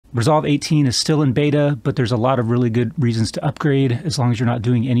Resolve 18 is still in beta, but there's a lot of really good reasons to upgrade as long as you're not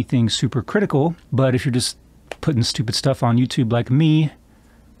doing anything super critical. But if you're just putting stupid stuff on YouTube like me,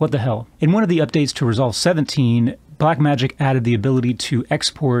 what the hell? In one of the updates to Resolve 17, Blackmagic added the ability to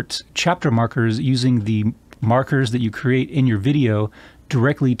export chapter markers using the markers that you create in your video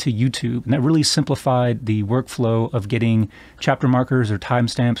directly to YouTube. And that really simplified the workflow of getting chapter markers or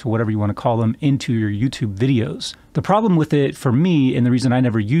timestamps or whatever you want to call them into your YouTube videos. The problem with it for me, and the reason I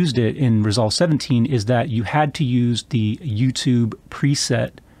never used it in Resolve 17, is that you had to use the YouTube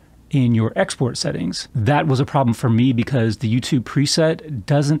preset in your export settings. That was a problem for me because the YouTube preset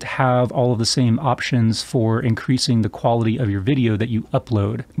doesn't have all of the same options for increasing the quality of your video that you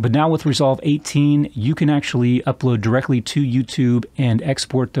upload. But now with Resolve 18, you can actually upload directly to YouTube and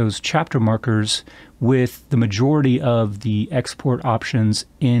export those chapter markers with the majority of the export options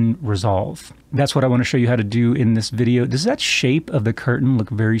in Resolve. That's what I want to show you how to do in this video. Does that shape of the curtain look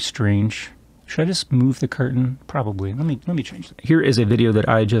very strange? Should I just move the curtain? Probably. Let me change that. Here is a video that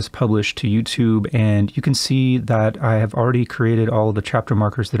I just published to YouTube, and you can see that I have already created all the chapter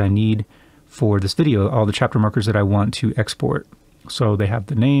markers that I need for this video, all the chapter markers that I want to export. So they have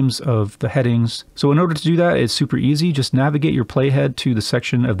the names of the headings. So in order to do that, it's super easy. Just navigate your playhead to the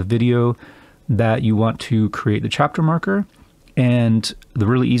section of the video that you want to create the chapter marker. And the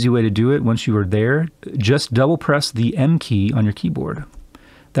really easy way to do it, once you are there, just double press the M key on your keyboard.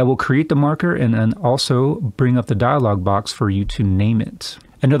 That will create the marker and then also bring up the dialog box for you to name it.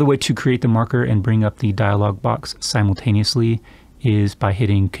 Another way to create the marker and bring up the dialog box simultaneously is by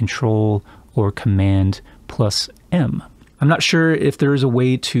hitting Control or Command plus M. I'm not sure if there is a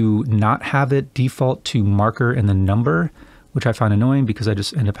way to not have it default to marker and the number, which I find annoying because I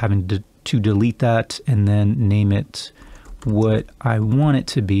just end up having to delete that and then name it what I want it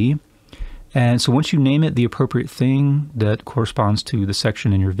to be. And so once you name it the appropriate thing that corresponds to the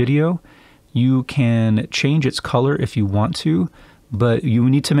section in your video, you can change its color if you want to, but you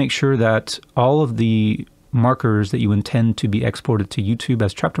need to make sure that all of the markers that you intend to be exported to YouTube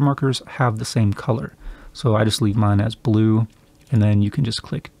as chapter markers have the same color. So I just leave mine as blue, and then you can just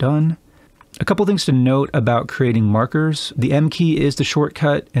click Done. A couple things to note about creating markers. The M key is the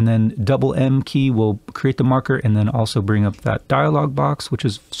shortcut, and then double M key will create the marker and then also bring up that dialog box, which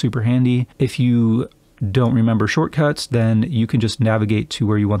is super handy. If you don't remember shortcuts, then you can just navigate to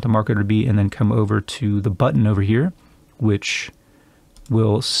where you want the marker to be and then come over to the button over here, which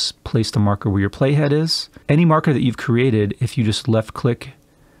will place the marker where your playhead is. Any marker that you've created, if you just left click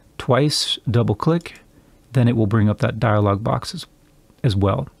twice, double click, then it will bring up that dialog box as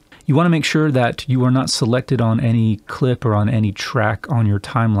well. You want to make sure that you are not selected on any clip or on any track on your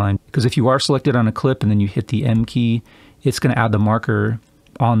timeline, because if you are selected on a clip and then you hit the M key, it's going to add the marker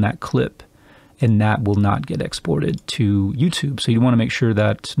on that clip, and that will not get exported to YouTube. So you want to make sure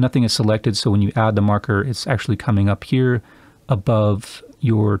that nothing is selected, so when you add the marker, it's actually coming up here above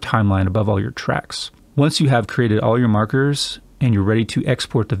your timeline, above all your tracks. Once you have created all your markers and you're ready to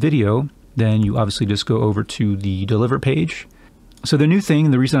export the video, then you obviously just go over to the Deliver page. So the new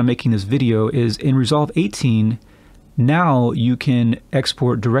thing, the reason I'm making this video, is in Resolve 18, now you can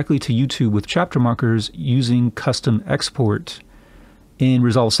export directly to YouTube with chapter markers using custom export. In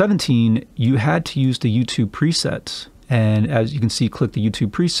Resolve 17, you had to use the YouTube preset. And as you can see, click the YouTube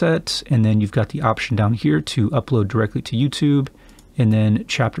preset, and then you've got the option down here to upload directly to YouTube, and then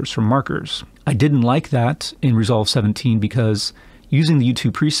chapters from markers. I didn't like that in Resolve 17 because using the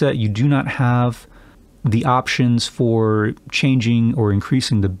YouTube preset, you do not have the options for changing or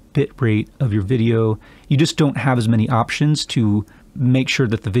increasing the bit rate of your video. You just don't have as many options to make sure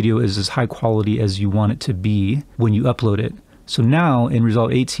that the video is as high quality as you want it to be when you upload it. So now in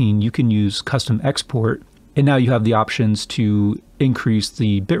Resolve 18, you can use custom export, and now you have the options to increase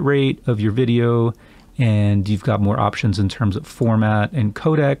the bit rate of your video, and you've got more options in terms of format and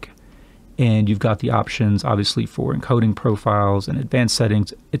codec, and you've got the options obviously for encoding profiles and advanced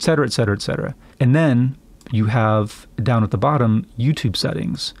settings, etc., etc., etc. And then you have down at the bottom YouTube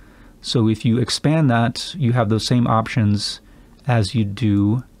settings. So if you expand that, you have those same options as you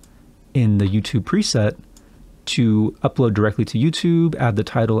do in the YouTube preset to upload directly to YouTube, add the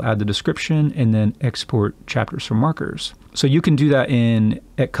title, add the description, and then export chapters from markers. So you can do that in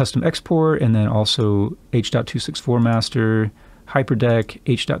custom export, and then also H.264 master, hyperdeck,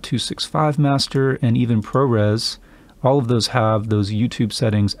 H.265 master, and even ProRes. All of those have those YouTube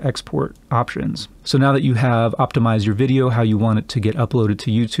settings export options. So now that you have optimized your video how you want it to get uploaded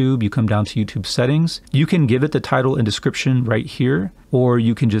to YouTube, you come down to YouTube settings. You can give it the title and description right here, or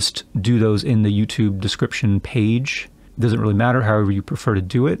you can just do those in the YouTube description page. It doesn't really matter, however you prefer to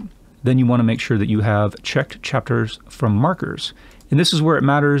do it. Then you want to make sure that you have checked chapters from markers. And this is where it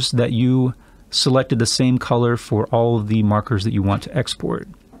matters that you selected the same color for all of the markers that you want to export.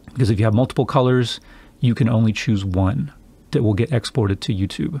 Because if you have multiple colors, you can only choose one that will get exported to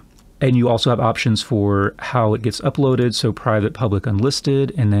YouTube. And you also have options for how it gets uploaded, so private, public,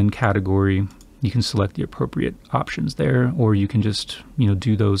 unlisted, and then category. You can select the appropriate options there, or you can just,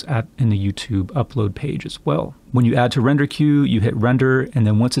 do those in the YouTube upload page as well. When you add to render queue, you hit render, and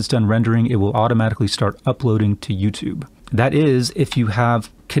then once it's done rendering, it will automatically start uploading to YouTube. That is if you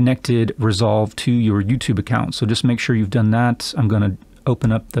have connected Resolve to your YouTube account. So just make sure you've done that. I'm going to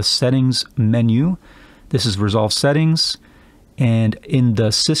open up the settings menu. This is Resolve settings. And in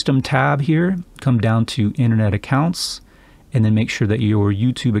the system tab here, come down to internet accounts, and then make sure that your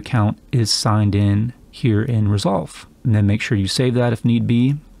YouTube account is signed in here in Resolve. And then make sure you save that if need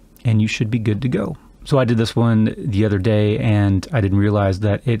be, and you should be good to go. So I did this one the other day, and I didn't realize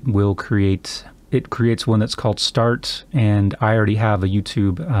that it creates one that's called Start, and I already have a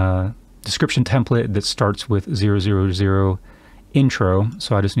YouTube description template that starts with 000 intro,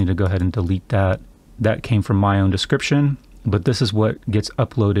 so I just need to go ahead and delete that. That came from my own description. But this is what gets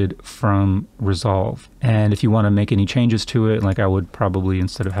uploaded from Resolve. And if you want to make any changes to it, like I would probably,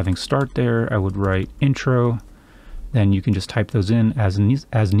 instead of having start there, I would write intro. Then you can just type those in as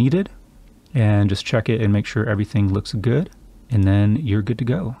needed and just check it and make sure everything looks good. And then you're good to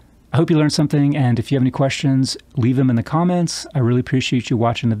go. I hope you learned something. And if you have any questions, leave them in the comments. I really appreciate you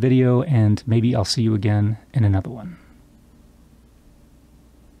watching the video, and maybe I'll see you again in another one.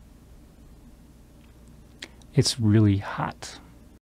 It's really hot.